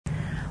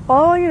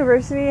Walla Walla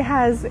University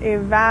has a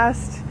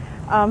vast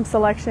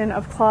selection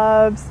of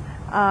clubs,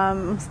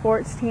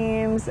 sports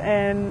teams,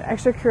 and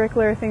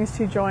extracurricular things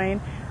to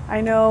join.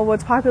 I know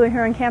what's popular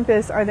here on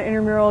campus are the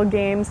intramural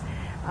games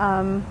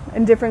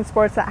and different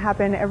sports that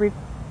happen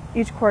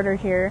each quarter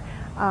here.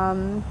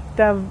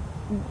 The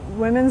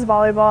women's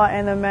volleyball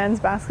and the men's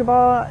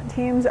basketball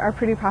teams are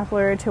pretty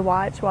popular to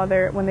watch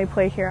when they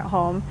play here at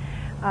home.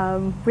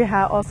 We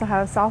also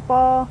have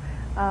softball,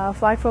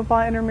 flag football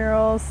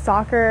intramurals,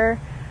 soccer,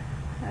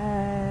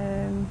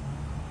 and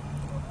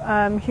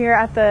here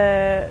at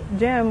the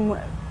gym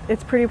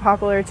it's pretty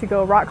popular to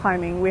go rock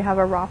climbing. We have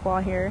a rock wall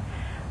here.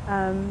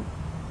 And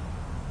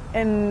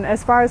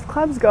as far as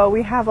clubs go,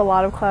 we have a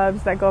lot of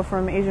clubs that go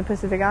from Asian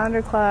Pacific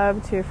Islander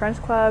Club to French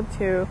Club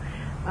to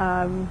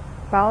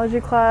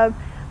Biology Club.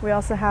 We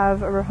also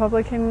have a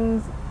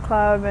Republican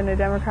Club and a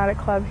Democratic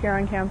Club here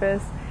on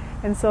campus.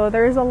 And so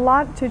there's a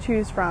lot to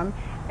choose from.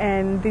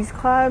 And these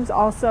clubs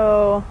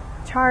also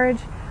charge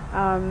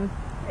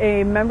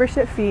a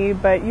membership fee,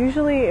 but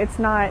usually it's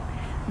not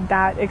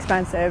that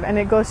expensive and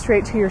it goes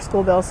straight to your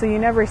school bill, so you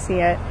never see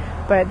it.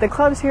 But the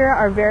clubs here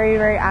are very,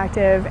 very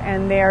active,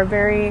 and they are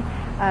very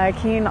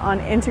keen on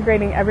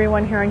integrating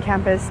everyone here on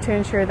campus to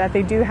ensure that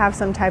they do have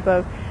some type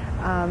of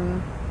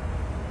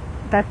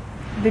that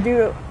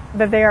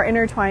they are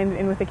intertwined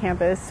in with the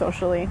campus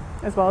socially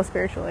as well as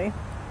spiritually.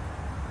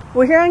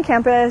 Well, here on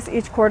campus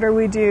each quarter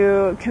we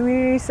do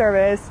community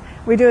service.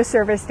 We do a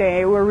service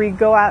day where we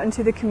go out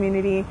into the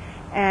community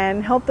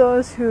and help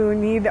those who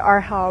need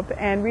our help.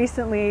 And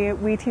recently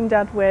we teamed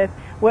up with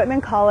Whitman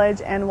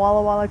College and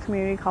Walla Walla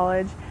Community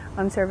College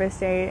on service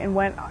day and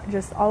went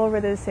just all over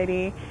the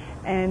city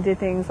and did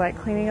things like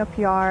cleaning up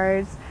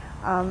yards,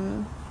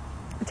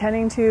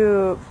 attending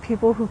to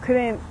people who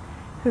couldn't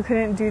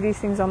do these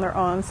things on their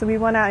own. So we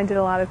went out and did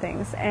a lot of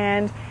things.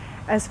 And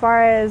as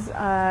far as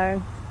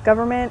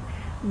government,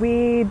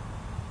 we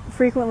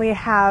frequently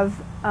have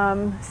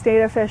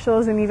state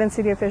officials and even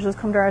city officials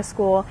come to our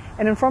school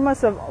and inform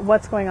us of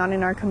what's going on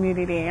in our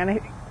community. And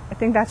I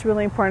think that's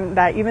really important,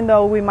 that even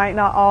though we might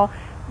not all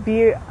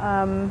be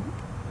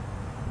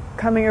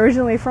coming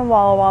originally from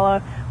Walla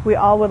Walla, we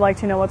all would like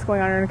to know what's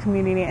going on in our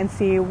community and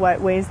see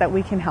what ways that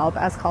we can help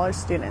as college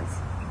students.